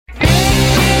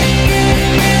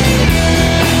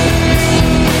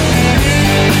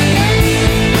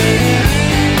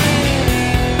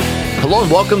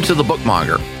welcome to The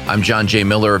Bookmonger. I'm John J.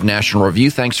 Miller of National Review.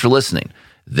 Thanks for listening.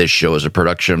 This show is a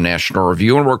production of National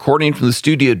Review, and we're recording from the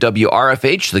studio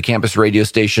WRFH, the campus radio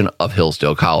station of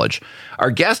Hillsdale College.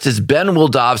 Our guest is Ben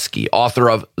Wildavsky, author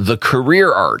of The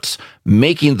Career Arts,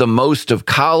 Making the Most of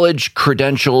College,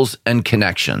 Credentials, and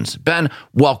Connections. Ben,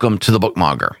 welcome to The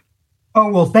Bookmonger. Oh,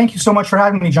 well, thank you so much for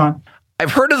having me, John.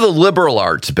 I've heard of the liberal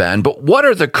arts, Ben, but what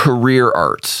are the career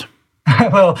arts?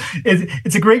 Well,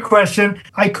 it's a great question.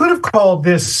 I could have called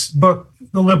this book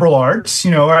The Liberal Arts,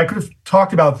 or I could have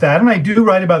talked about that. And I do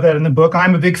write about that in the book.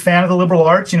 I'm a big fan of the liberal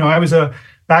arts. I was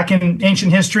back in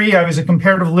ancient history, I was a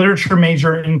comparative literature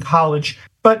major in college.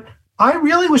 But I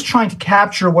really was trying to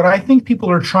capture what I think people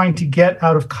are trying to get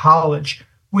out of college,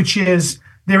 which is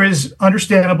there is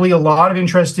understandably a lot of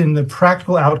interest in the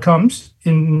practical outcomes,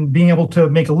 in being able to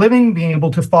make a living, being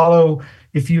able to follow.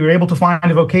 If you're able to find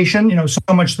a vocation,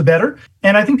 so much the better.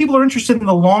 And I think people are interested in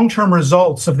the long-term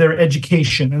results of their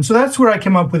education. And so that's where I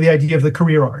came up with the idea of the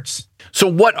career arts. So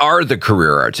what are the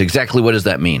career arts? Exactly what does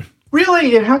that mean?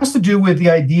 Really, it has to do with the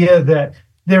idea that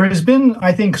there has been,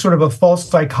 I think, sort of a false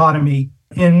dichotomy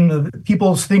in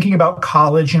people's thinking about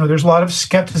college. There's a lot of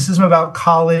skepticism about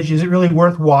college. Is it really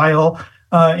worthwhile?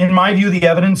 In my view, the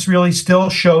evidence really still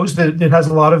shows that it has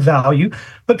a lot of value.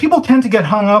 But people tend to get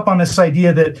hung up on this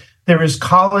idea that there is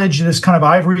college, this kind of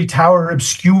ivory tower,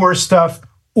 obscure stuff,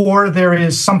 or there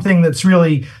is something that's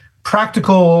really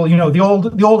practical. The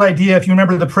old idea, if you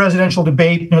remember the presidential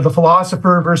debate, the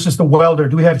philosopher versus the welder.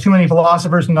 Do we have too many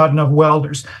philosophers and not enough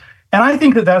welders? And I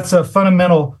think that that's a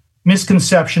fundamental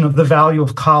misconception of the value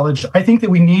of college. I think that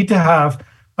we need to have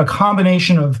a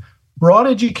combination of broad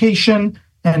education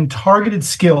and targeted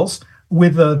skills.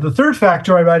 With the third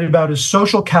factor I write about is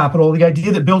social capital. The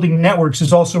idea that building networks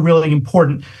is also really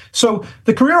important. So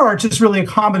the career arts is really a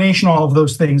combination of all of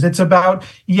those things. It's about,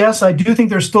 yes, I do think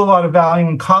there's still a lot of value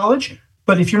in college,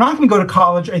 but if you're not going to go to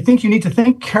college, I think you need to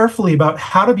think carefully about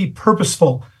how to be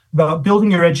purposeful about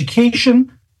building your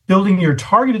education, building your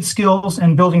targeted skills,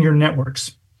 and building your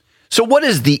networks. So what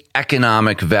is the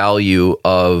economic value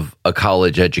of a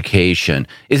college education?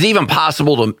 Is it even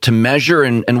possible to measure,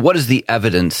 and what does the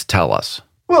evidence tell us?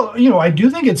 Well, I do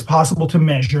think it's possible to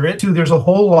measure it. There's a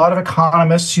whole lot of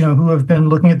economists, who have been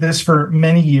looking at this for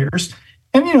many years.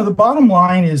 And, the bottom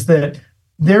line is that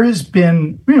there has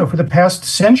been, for the past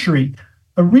century,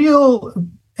 a real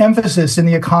emphasis in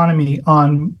the economy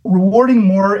on rewarding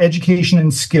more education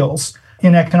and skills.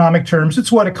 In economic terms,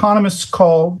 it's what economists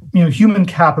call, human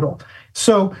capital.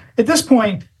 So at this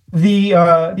point, the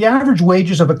average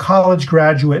wages of a college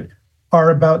graduate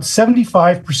are about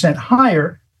 75%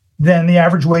 higher than the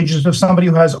average wages of somebody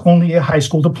who has only a high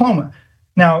school diploma.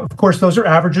 Now, of course, those are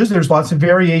averages. There's lots of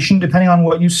variation depending on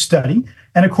what you study.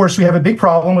 And of course, we have a big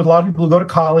problem with a lot of people who go to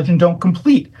college and don't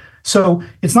complete. So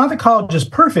it's not that college is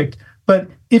perfect, but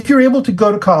if you're able to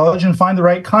go to college and find the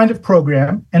right kind of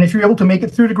program, and if you're able to make it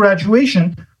through to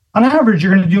graduation, on average,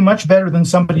 you're going to do much better than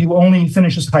somebody who only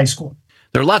finishes high school.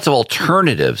 There are lots of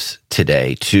alternatives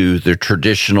today to the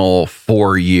traditional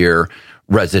 4-year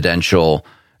residential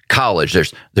college.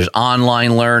 There's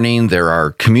online learning. There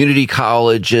are community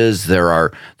colleges. There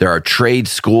are trade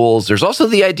schools. There's also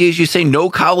the idea, as you say, no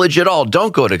college at all.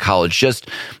 Don't go to college. Just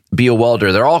be a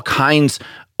welder. There are all kinds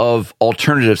of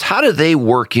alternatives. How do they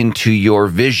work into your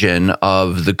vision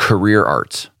of the career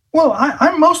arts? Well,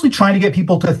 I'm mostly trying to get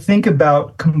people to think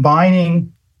about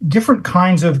combining different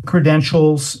kinds of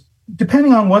credentials,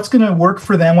 depending on what's going to work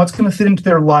for them, what's going to fit into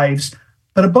their lives,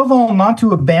 but above all, not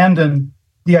to abandon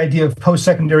the idea of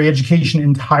post-secondary education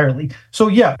entirely. So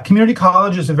yeah, community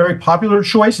college is a very popular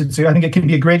choice. I think it can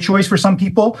be a great choice for some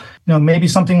people. Maybe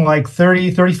something like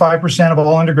 35% of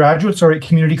all undergraduates are at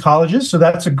community colleges. So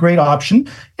that's a great option.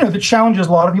 The challenge is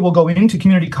a lot of people go into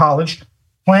community college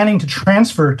planning to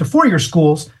transfer to 4-year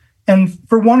schools. And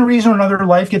for one reason or another,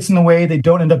 life gets in the way. They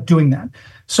don't end up doing that.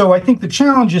 So I think the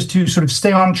challenge is to sort of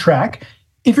stay on track.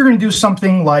 If you're going to do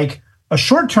something like a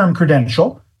short-term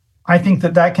credential, I think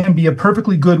that can be a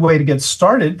perfectly good way to get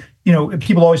started.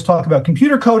 People always talk about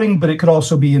computer coding, but it could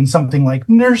also be in something like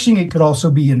nursing. It could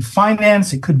also be in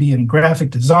finance. It could be in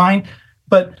graphic design.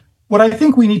 But what I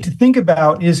think we need to think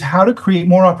about is how to create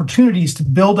more opportunities to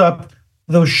build up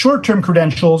those short-term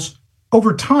credentials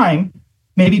over time.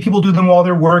 Maybe people do them while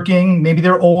they're working. Maybe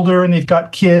they're older and they've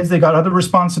got kids. They've got other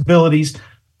responsibilities.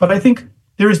 But I think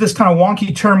there is this kind of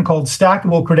wonky term called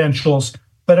stackable credentials.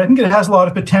 But I think it has a lot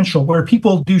of potential where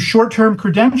people do short-term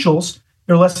credentials.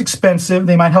 They're less expensive.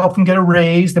 They might help them get a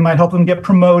raise. They might help them get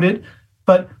promoted.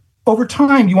 But over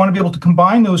time, you want to be able to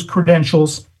combine those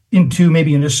credentials into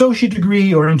maybe an associate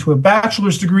degree or into a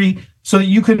bachelor's degree so that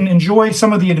you can enjoy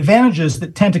some of the advantages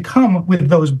that tend to come with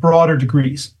those broader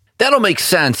degrees. That'll make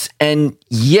sense. And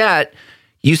yet,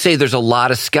 you say there's a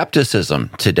lot of skepticism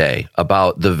today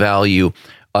about the value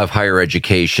of higher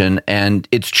education. And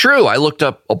it's true. I looked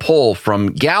up a poll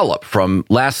from Gallup from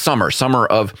last summer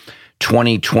of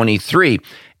 2023,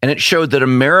 and it showed that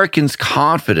Americans'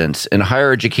 confidence in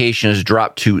higher education has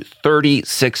dropped to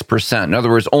 36%. In other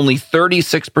words, only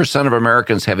 36% of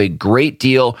Americans have a great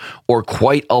deal or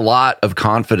quite a lot of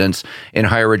confidence in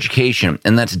higher education.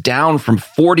 And that's down from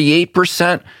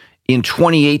 48% in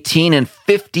 2018 and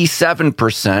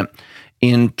 57%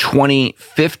 in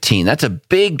 2015. That's a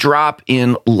big drop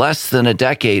in less than a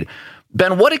decade.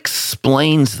 Ben, what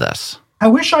explains this? I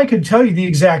wish I could tell you the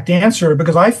exact answer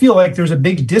because I feel like there's a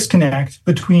big disconnect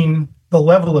between the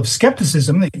level of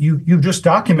skepticism that you've just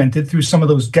documented through some of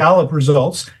those Gallup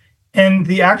results and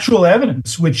the actual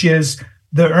evidence, which is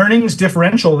the earnings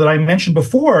differential that I mentioned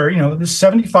before. You know, the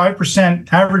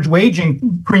 75% average wage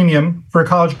premium for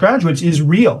college graduates is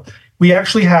real. We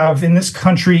actually have in this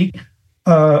country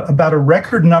about a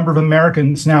record number of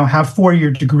Americans now have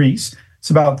 4-year degrees. It's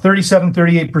about 37,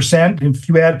 38%. If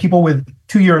you add people with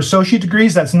 2-year associate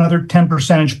degrees, that's another 10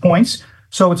 percentage points.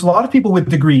 So it's a lot of people with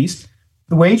degrees.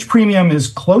 The wage premium is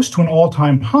close to an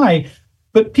all-time high,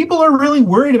 but people are really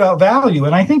worried about value.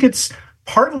 And I think it's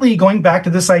partly going back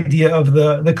to this idea of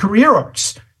the career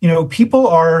arts. You know, people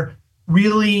are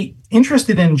really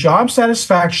interested in job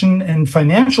satisfaction and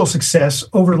financial success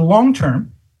over the long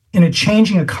term in a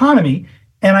changing economy.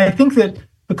 And I think that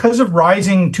because of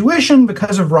rising tuition,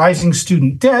 because of rising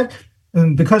student debt,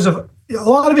 and because of a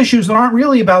lot of issues that aren't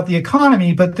really about the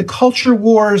economy, but the culture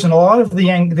wars and a lot of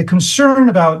the concern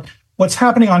about what's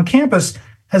happening on campus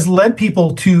has led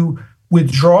people to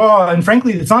withdraw. And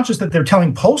frankly, it's not just that they're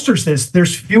telling pollsters this,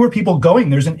 there's fewer people going.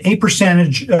 There's an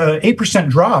 8%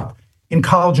 drop in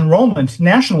college enrollment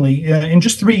nationally in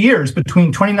just 3 years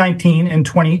between 2019 and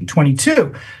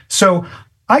 2022. So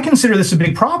I consider this a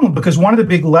big problem because one of the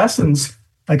big lessons,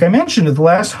 like I mentioned, of the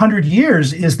last 100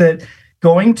 years is that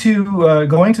going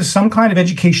to some kind of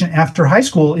education after high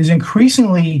school is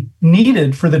increasingly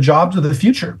needed for the jobs of the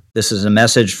future. This is a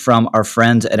message from our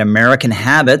friends at American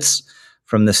Habits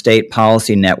from the State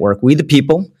Policy Network. We the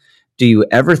people. Do you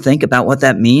ever think about what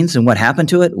that means and what happened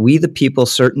to it? We the people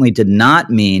certainly did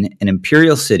not mean an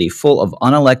imperial city full of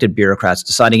unelected bureaucrats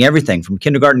deciding everything from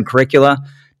kindergarten curricula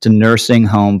to nursing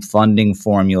home funding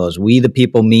formulas. We the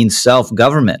people means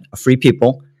self-government, a free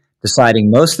people deciding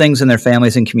most things in their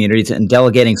families and communities and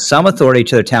delegating some authority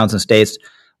to their towns and states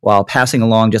while passing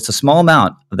along just a small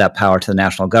amount of that power to the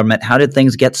national government. How did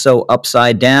things get so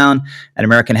upside down? At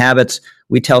American Habits,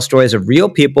 we tell stories of real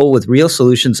people with real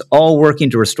solutions, all working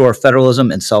to restore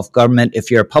federalism and self-government. If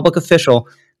you're a public official,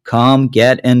 come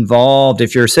get involved.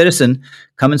 If you're a citizen,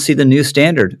 come and see the new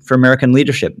standard for American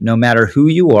leadership. No matter who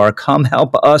you are, come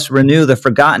help us renew the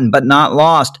forgotten but not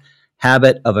lost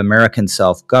habit of American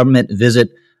self-government. Visit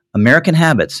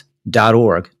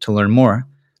AmericanHabits.org to learn more.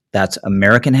 That's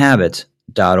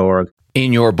AmericanHabits.org.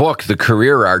 In your book, The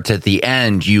Career Arts, at the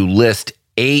end, you list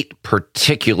 8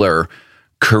 particular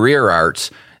career arts.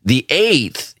 The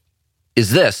 8th is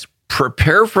this: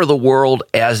 prepare for the world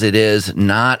as it is,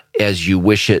 not as you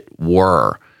wish it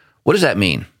were. What does that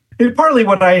mean? Partly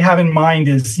what I have in mind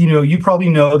is, you probably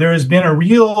know there has been a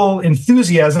real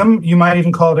enthusiasm, you might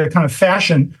even call it a kind of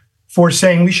fashion, for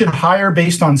saying we should hire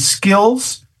based on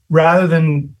skills rather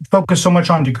than focus so much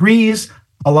on degrees.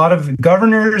 A lot of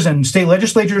governors and state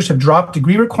legislatures have dropped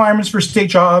degree requirements for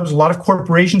state jobs. A lot of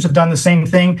corporations have done the same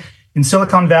thing. In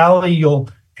Silicon Valley, you'll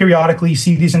periodically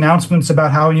see these announcements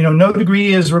about how, no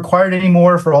degree is required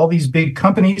anymore for all these big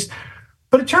companies.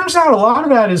 But it turns out a lot of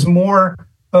that is more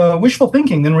wishful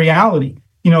thinking than reality.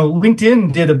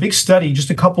 LinkedIn did a big study just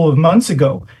a couple of months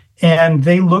ago, and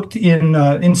they looked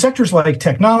in sectors like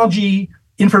technology,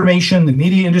 information, the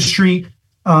media industry.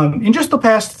 In just the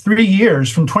past 3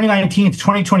 years, from 2019 to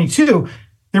 2022,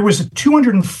 there was a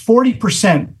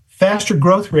 240% faster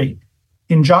growth rate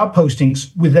in job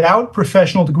postings without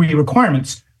professional degree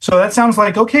requirements. So that sounds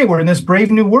like, okay, we're in this brave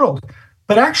new world.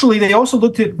 But actually, they also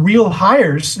looked at real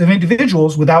hires of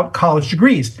individuals without college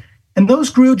degrees, and those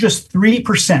grew just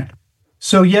 3%.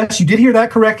 So yes, you did hear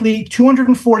that correctly,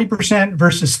 240%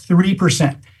 versus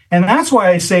 3%. And that's why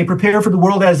I say prepare for the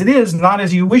world as it is, not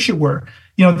as you wish it were.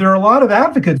 There are a lot of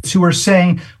advocates who are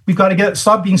saying we've got to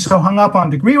stop being so hung up on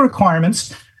degree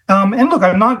requirements. And look,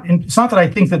 it's not that I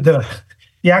think that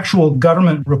the actual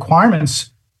government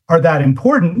requirements are that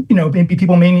important. Maybe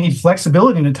people may need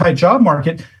flexibility in a tight job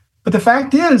market, But the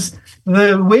fact is,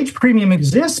 the wage premium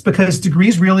exists because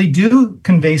degrees really do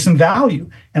convey some value.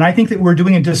 And I think that we're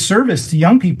doing a disservice to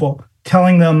young people,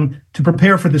 telling them to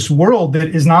prepare for this world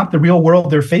that is not the real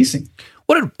world they're facing.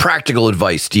 What practical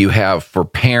advice do you have for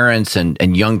parents and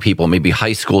young people, maybe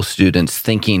high school students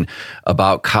thinking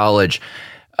about college?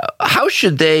 How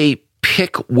should they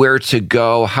pick where to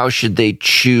go? How should they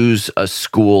choose a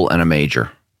school and a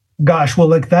major? Gosh, well,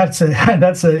 look, that's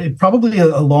probably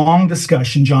a long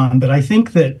discussion, John. But I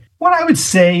think that what I would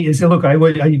say is, look,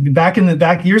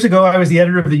 back years ago, I was the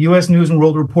editor of the U.S. News and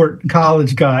World Report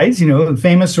college guides, the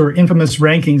famous or infamous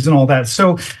rankings and all that.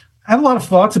 So I have a lot of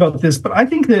thoughts about this, but I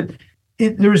think that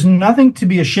there's nothing to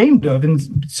be ashamed of in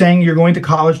saying you're going to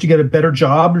college to get a better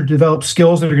job or develop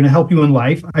skills that are going to help you in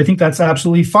life. I think that's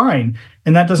absolutely fine.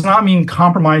 And that does not mean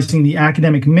compromising the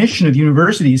academic mission of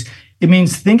universities. It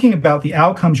means thinking about the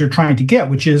outcomes you're trying to get,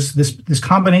 which is this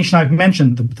combination I've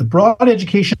mentioned, the broad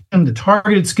education, the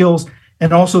targeted skills,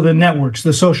 and also the networks,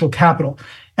 the social capital.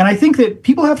 And I think that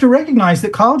people have to recognize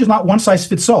that college is not one size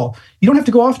fits all. You don't have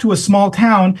to go off to a small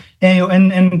town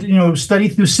and study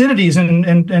Thucydides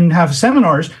and have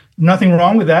seminars. Nothing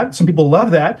wrong with that. Some people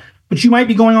love that. But you might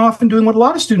be going off and doing what a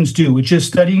lot of students do, which is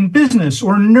studying business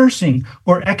or nursing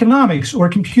or economics or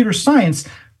computer science.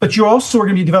 But you're also going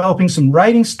to be developing some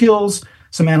writing skills,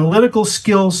 some analytical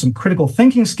skills, some critical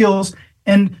thinking skills.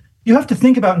 And you have to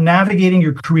think about navigating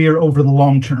your career over the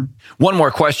long term. One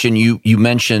more question. You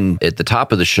mentioned at the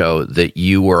top of the show that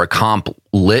you were a comp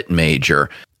lit major.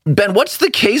 Ben, what's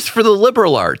the case for the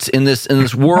liberal arts in this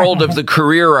world of the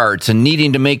career arts and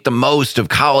needing to make the most of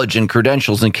college and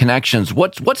credentials and connections?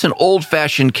 What's an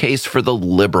old-fashioned case for the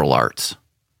liberal arts?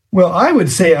 Well, I would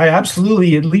say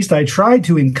at least I tried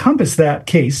to encompass that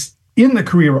case in the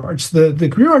career arts. The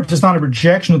career arts is not a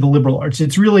rejection of the liberal arts.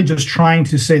 It's really just trying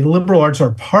to say the liberal arts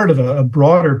are part of a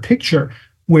broader picture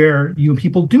where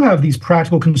people do have these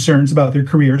practical concerns about their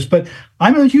careers. But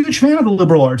I'm a huge fan of the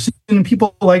liberal arts. And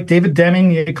people like David Deming,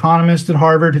 the economist at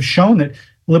Harvard, have shown that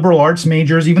liberal arts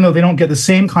majors, even though they don't get the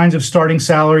same kinds of starting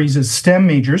salaries as STEM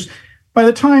majors, by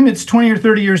the time it's 20 or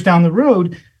 30 years down the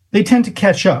road, they tend to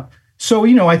catch up. So,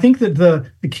 I think that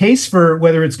the case for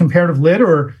whether it's comparative lit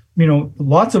or,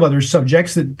 lots of other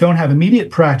subjects that don't have immediate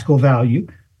practical value,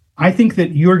 I think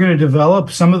that you're going to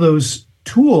develop some of those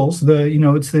tools.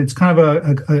 It's kind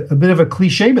of a bit of a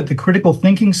cliche, but the critical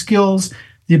thinking skills,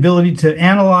 the ability to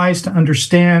analyze, to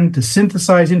understand, to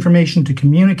synthesize information, to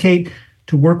communicate,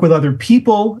 to work with other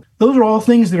people. Those are all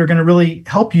things that are going to really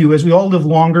help you as we all live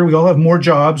longer. We all have more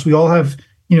jobs. We all have,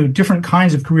 different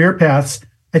kinds of career paths.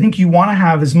 I think you want to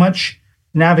have as much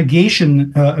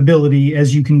navigation ability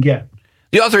as you can get.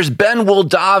 The author is Ben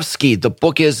Wildavsky. The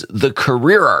book is The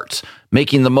Career Arts,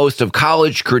 Making the Most of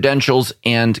College, Credentials,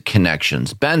 and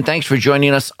Connections. Ben, thanks for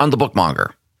joining us on The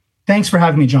Bookmonger. Thanks for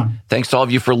having me, John. Thanks to all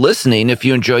of you for listening. If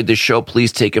you enjoyed this show,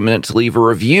 please take a minute to leave a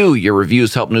review. Your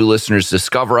reviews help new listeners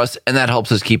discover us, and that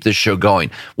helps us keep this show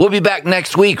going. We'll be back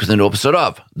next week with a new episode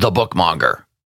of The Bookmonger.